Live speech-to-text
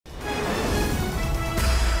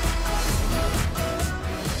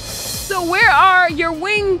So where are your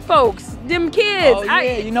wing folks, them kids? Oh,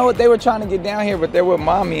 yeah, you know what? They were trying to get down here, but they're with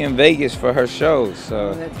mommy in Vegas for her shows.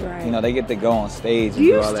 So, that's right. You know, they get to go on stage. Do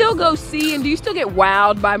you still go see and do you still get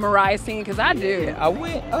wowed by Mariah singing? Because I do. Yeah, I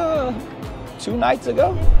went 2 nights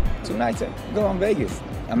ago. 2 nights ago in Vegas.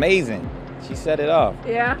 Amazing. She set it off.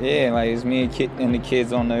 Yeah? Yeah, like it's me and the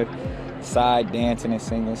kids on the side dancing and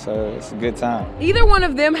singing, so it's a good time. Either one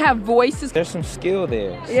of them have voices. There's some skill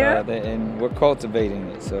there, Yeah. and we're cultivating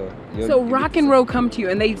it. So Rock and Roll come to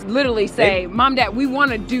you and they literally say, Mom, Dad, we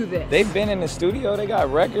want to do this. They've been in the studio. They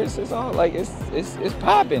got records. It's all like it's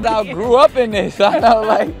popping. I grew up in this. I know,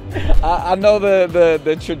 like I know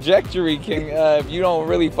the trajectory can if you don't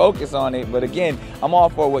really focus on it. But again, I'm all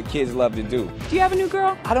for what kids love to do. Do you have a new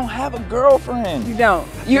girl? I don't have a girlfriend. You don't.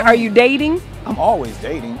 Are you dating? I'm always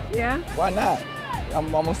dating. Yeah. Why not?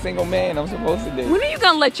 I'm a single man. I'm supposed to date. When are you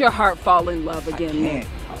gonna let your heart fall in love again? I can't.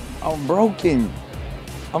 I'm broken.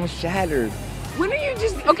 I'm shattered. When are you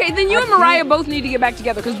just okay? Then you and Mariah both need to get back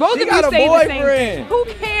together because both of you got a say the same. boyfriend. Who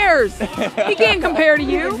cares? He can't compare to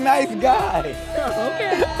you. He's a nice guy.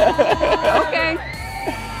 Okay. Okay.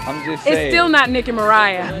 I'm just saying. It's still not Nick and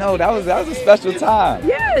Mariah. No, that was a special time.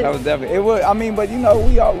 Yes. That was definitely. It was. I mean, but you know,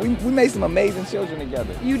 we made some amazing children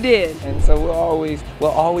together. You did. And so we'll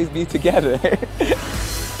always be together.